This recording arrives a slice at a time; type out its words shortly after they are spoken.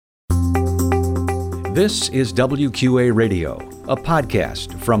This is WQA Radio, a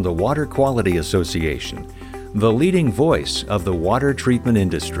podcast from the Water Quality Association, the leading voice of the water treatment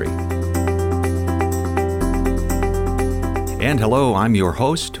industry. And hello, I'm your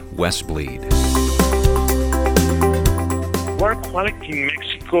host, Wes Bleed. Water quality in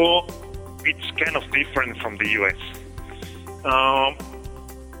Mexico, it's kind of different from the U.S.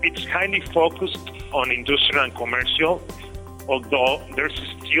 It's highly focused on industrial and commercial, although there's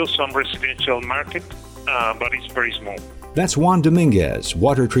still some residential market, but it's very small. That's Juan Dominguez,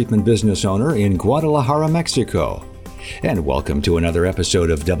 water treatment business owner in Guadalajara, Mexico. And welcome to another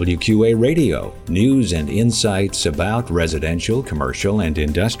episode of WQA Radio, news and insights about residential, commercial, and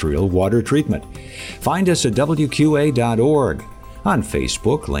industrial water treatment. Find us at WQA.org, on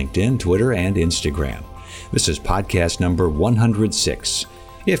Facebook, LinkedIn, Twitter, and Instagram. This is podcast number 106.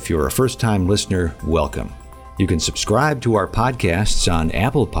 If you're a first-time listener, welcome. You can subscribe to our podcasts on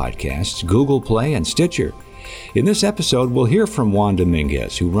Apple Podcasts, Google Play, and Stitcher. In this episode, we'll hear from Juan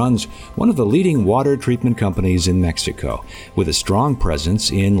Dominguez, who runs one of the leading water treatment companies in Mexico, with a strong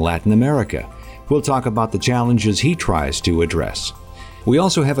presence in Latin America. We'll talk about the challenges he tries to address. We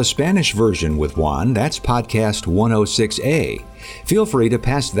also have a Spanish version with Juan. That's podcast 106A. Feel free to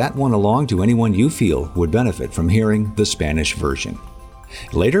pass that one along to anyone you feel would benefit from hearing the Spanish version.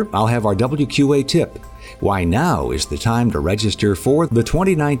 Later, I'll have our WQA tip. Why now is the time to register for the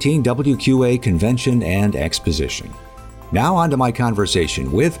 2019 WQA Convention and Exposition. Now on to my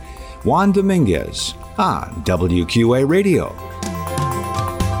conversation with Juan Dominguez on WQA Radio.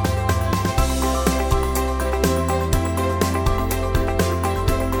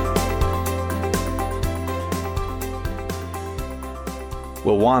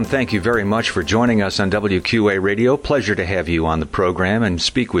 Well, Juan, thank you very much for joining us on WQA Radio. Pleasure to have you on the program and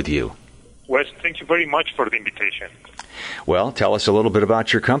speak with you. Wes, thank you very much for the invitation. Well, tell us a little bit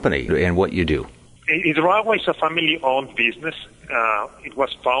about your company and what you do. Hidroagua is a family-owned business. It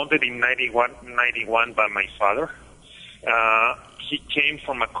was founded in 91 by my father. He came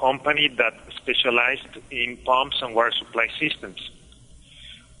from a company that specialized in pumps and water supply systems.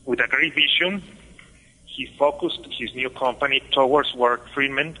 With a great vision, he focused his new company towards water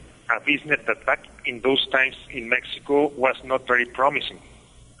treatment, a business that back in those times in Mexico was not very promising.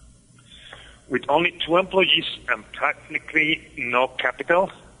 With only 2 employees and practically no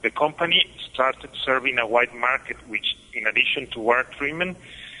capital, the company started serving a wide market which, in addition to water treatment,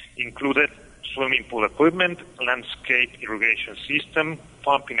 included swimming pool equipment, landscape irrigation system,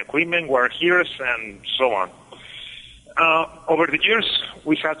 pumping equipment, water heaters, and so on. Over the years,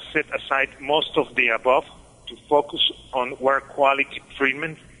 we have set aside most of the above to focus on water quality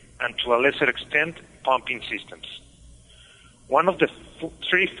treatment and, to a lesser extent, pumping systems. One of the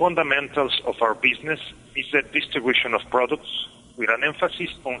 3 fundamentals of our business is the distribution of products with an emphasis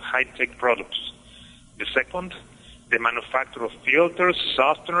on high-tech products. The second, the manufacture of filters,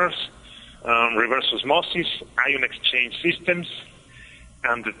 softeners, reverse osmosis, ion exchange systems.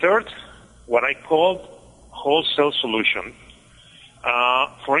 And the third, what I call wholesale solution.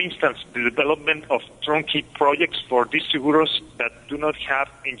 For instance, the development of turnkey projects for distributors that do not have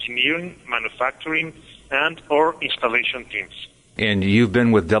engineering, manufacturing, and or installation teams. And you've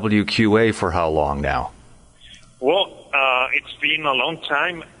been with WQA for how long now? Well, it's been a long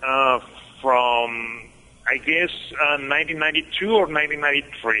time, from, I guess, 1992 or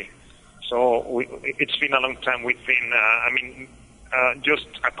 1993. So it's been a long time. We've been, just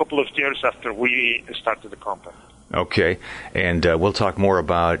a couple of years after we started the company. Okay, and we'll talk more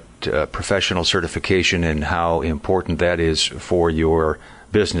about professional certification and how important that is for your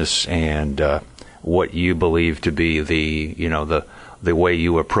business and what you believe to be the way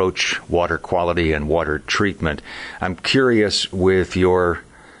you approach water quality and water treatment. I'm curious, with your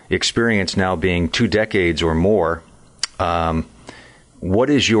experience now being 2 decades or more, what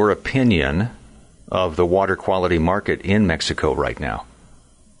is your opinion of the water quality market in Mexico right now?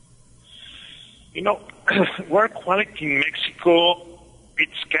 Water quality in Mexico,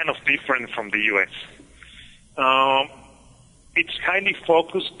 it's kind of different from the U.S. It's highly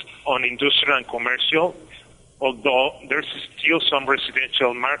focused on industrial and commercial, although there's still some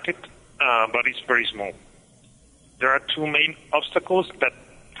residential market, but it's very small. There are 2 main obstacles that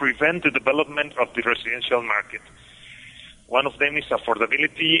prevent the development of the residential market. One of them is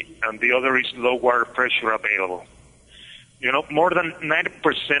affordability, and the other is low water pressure available. More than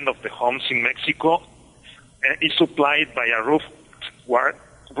 90% of the homes in Mexico is supplied by a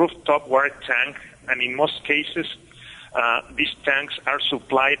rooftop water tank, and in most cases, these tanks are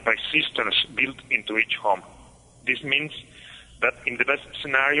supplied by cisterns built into each home. This means that in the best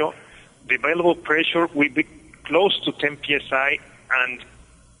scenario, the available pressure will be close to 10 psi, and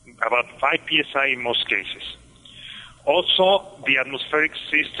about 5 psi in most cases. Also, the atmospheric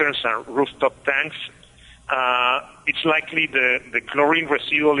cisterns and rooftop tanks, it's likely the chlorine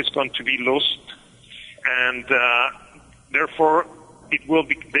residual is going to be lost, and therefore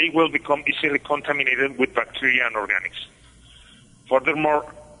they will become easily contaminated with bacteria and organics. Furthermore,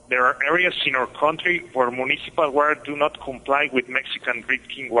 there are areas in our country where municipal water do not comply with Mexican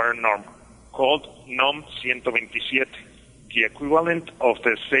drinking water norm, called NOM 127, the equivalent of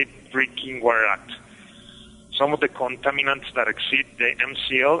the Safe Drinking Water Act. Some of the contaminants that exceed the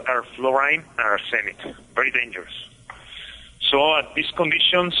MCL are fluorine and arsenic, very dangerous. So at these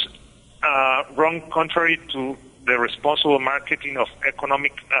conditions, run contrary to the responsible marketing of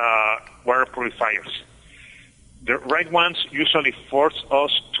economic water purifiers. The right ones usually force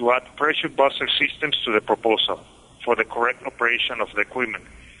us to add pressure buzzer systems to the proposal for the correct operation of the equipment.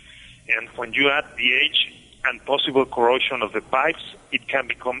 And when you add the age and possible corrosion of the pipes, it can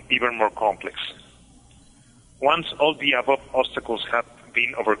become even more complex. Once all the above obstacles have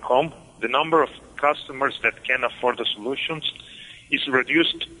been overcome, the number of customers that can afford the solutions is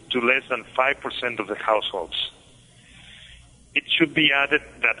reduced to less than 5% of the households. It should be added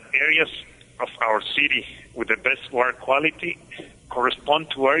that areas of our city with the best water quality correspond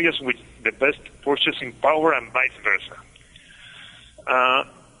to areas with the best purchasing power and vice versa.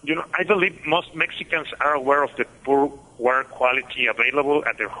 I believe most Mexicans are aware of the poor water quality available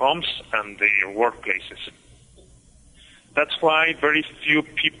at their homes and their workplaces. That's why very few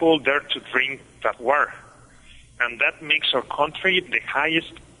people dare to drink that water. And that makes our country the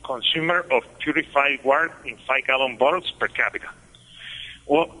highest consumer of purified water in 5-gallon bottles per capita.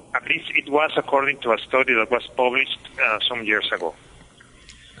 Well, at least it was according to a study that was published some years ago.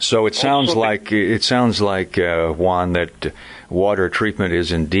 So it sounds like Juan, that water treatment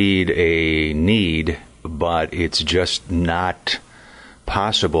is indeed a need, but it's just not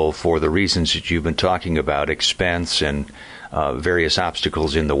possible for the reasons that you've been talking about, expense and various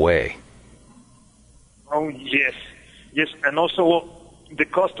obstacles in the way. Oh, yes, and also the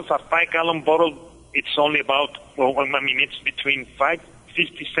cost of a 5-gallon bottle, it's only about, it's between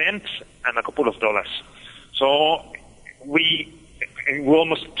 50 cents and a couple of dollars. So we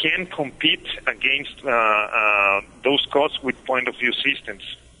almost can't compete against those costs with point-of-view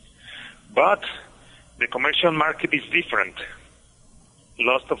systems. But the commercial market is different.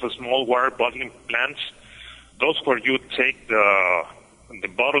 Lots of small water bottling plants, those where you take the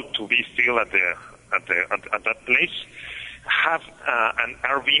bottle to be filled at that place, have and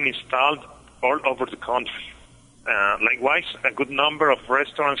are being installed all over the country. Likewise, a good number of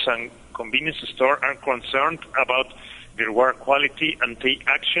restaurants and convenience stores are concerned about their water quality and take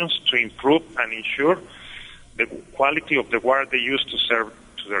actions to improve and ensure the quality of the water they use to serve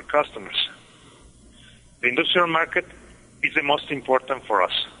to their customers. The industrial market is the most important for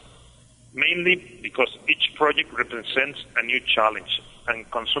us, mainly because each project represents a new challenge and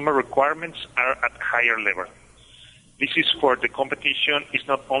consumer requirements are at higher level. This is where the competition is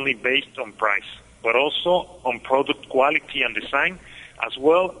not only based on price, but also on product quality and design, as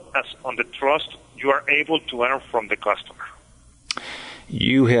well as on the trust you are able to earn from the customer.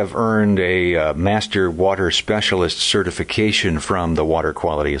 You have earned a Master Water Specialist certification from the Water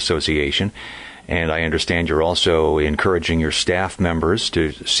Quality Association, and I understand you're also encouraging your staff members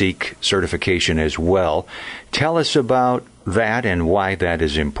to seek certification as well. Tell us about that and why that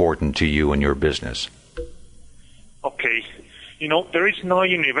is important to you and your business. Okay. There is no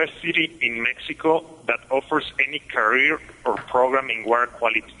university in Mexico that offers any career or program in water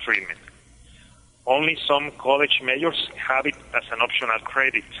quality treatment. Only some college majors have it as an optional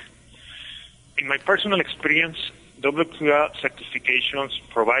credit. In my personal experience, WQA certifications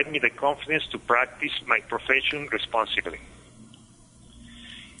provide me the confidence to practice my profession responsibly.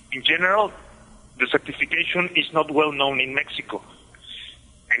 In general, the certification is not well known in Mexico.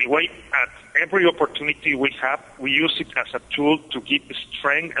 Anyway, at every opportunity we have, we use it as a tool to give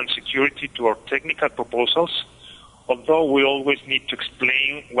strength and security to our technical proposals, although we always need to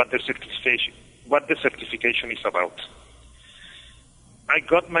explain what the certification is about. I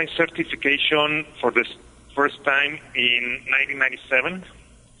got my certification for the first time in 1997,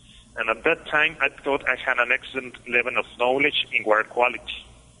 and at that time I thought I had an excellent level of knowledge in water quality.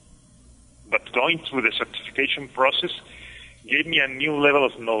 But going through the certification process gave me a new level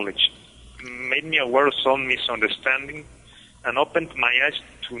of knowledge, made me aware of some misunderstanding, and opened my eyes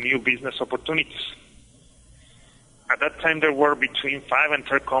to new business opportunities. At that time, there were between 5 and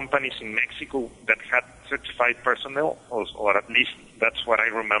 10 companies in Mexico that had certified personnel, or at least that's what I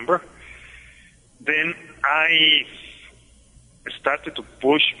remember. Then I started to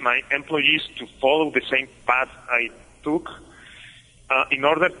push my employees to follow the same path I took, in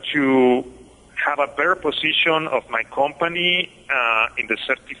order to have a better position of my company in the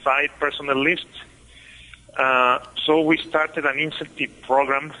certified personnel list. So we started an incentive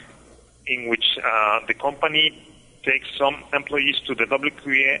program in which the company takes some employees to the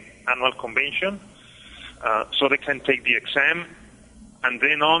WQA annual convention so they can take the exam, and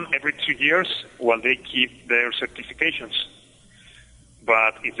then on every 2 years while they keep their certifications.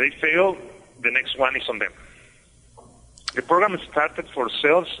 But if they fail, the next one is on them. The program started for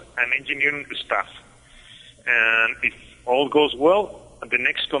sales and engineering staff. And if all goes well, at the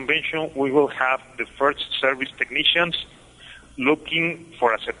next convention, we will have the first service technicians looking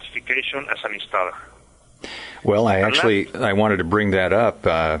for a certification as an installer. Well, I wanted to bring that up.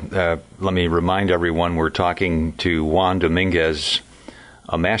 Let me remind everyone we're talking to Juan Dominguez,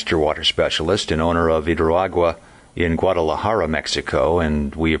 a master water specialist and owner of Hidroagua in Guadalajara, Mexico,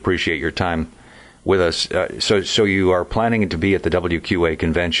 and we appreciate your time with us. So you are planning to be at the WQA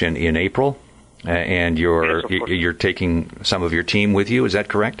convention in April, and you're taking some of your team with you. Is that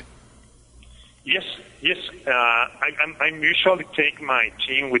correct? Yes. I usually take my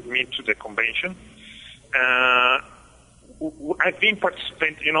team with me to the convention. I've been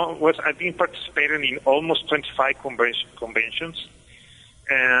participating in almost 25 conventions.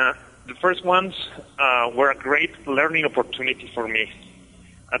 The first ones were a great learning opportunity for me.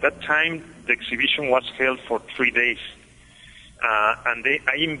 At that time, the exhibition was held for 3 days, and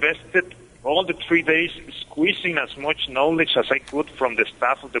I invested all the 3 days squeezing as much knowledge as I could from the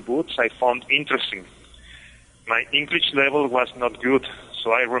staff of the booths I found interesting. My English level was not good,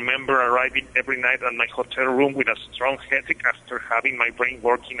 so I remember arriving every night at my hotel room with a strong headache after having my brain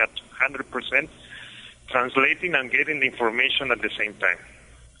working at 100%, translating and getting the information at the same time.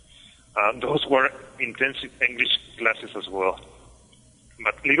 Those were intensive English classes as well.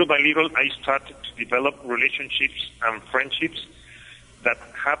 But little by little, I started to develop relationships and friendships that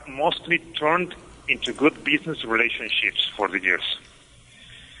have mostly turned into good business relationships for the years.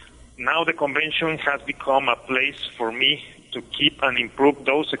 Now the convention has become a place for me to keep and improve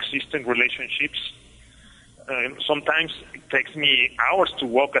those existing relationships. Sometimes it takes me hours to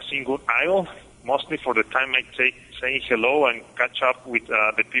walk a single aisle, mostly for the time I take saying hello and catch up with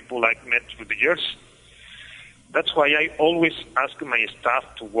the people I've met through the years. That's why I always ask my staff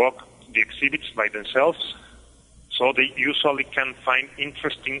to walk the exhibits by themselves, so they usually can find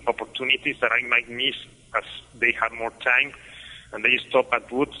interesting opportunities that I might miss as they have more time and they stop at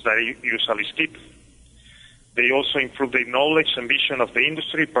booths that I usually skip. They also improve their knowledge and vision of the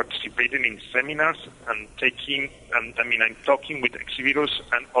industry, participating in seminars and I'm talking with exhibitors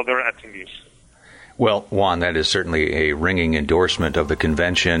and other attendees. Well, Juan, that is certainly a ringing endorsement of the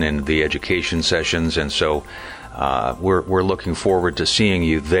convention and the education sessions, and so we're looking forward to seeing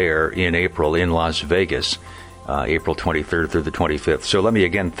you there in April in Las Vegas, April 23rd through the 25th. So let me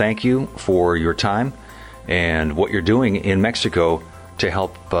again thank you for your time and what you're doing in Mexico to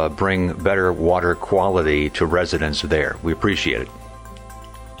help bring better water quality to residents there. We appreciate it.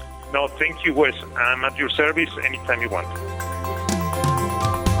 No, thank you, Wes. I'm at your service anytime you want.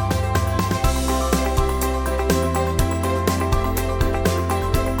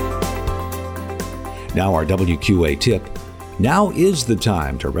 Now our WQA tip. Now is the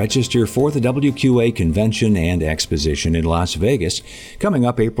time to register for the WQA Convention and Exposition in Las Vegas, coming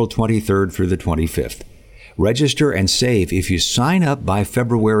up April 23rd through the 25th. Register and save if you sign up by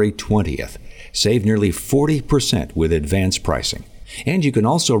February 20th. Save nearly 40% with advance pricing. And you can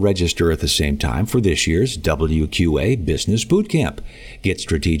also register at the same time for this year's WQA Business Bootcamp. Get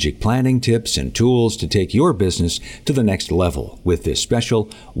strategic planning tips and tools to take your business to the next level with this special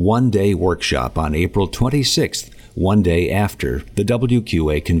one-day workshop on April 26th, one day after the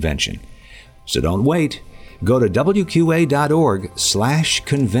WQA convention. So don't wait. Go to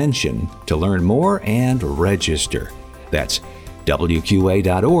wqa.org/convention to learn more and register. That's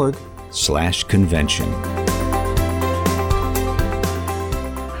wqa.org/convention.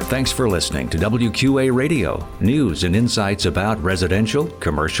 Thanks for listening to WQA Radio, news and insights about residential,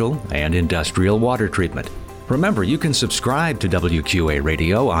 commercial, and industrial water treatment. Remember, you can subscribe to WQA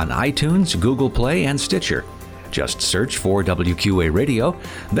Radio on iTunes, Google Play, and Stitcher. Just search for WQA Radio,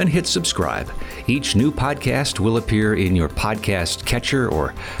 then hit subscribe. Each new podcast will appear in your podcast catcher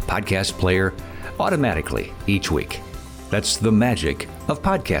or podcast player automatically each week. That's the magic of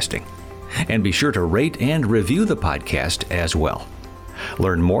podcasting. And be sure to rate and review the podcast as well.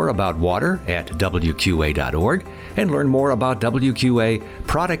 Learn more about water at WQA.org and learn more about WQA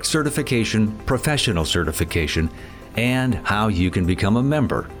product certification, professional certification, and how you can become a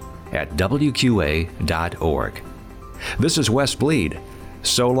member at WQA.org. This is Wes Bleed.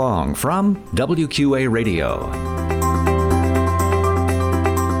 So long from WQA Radio.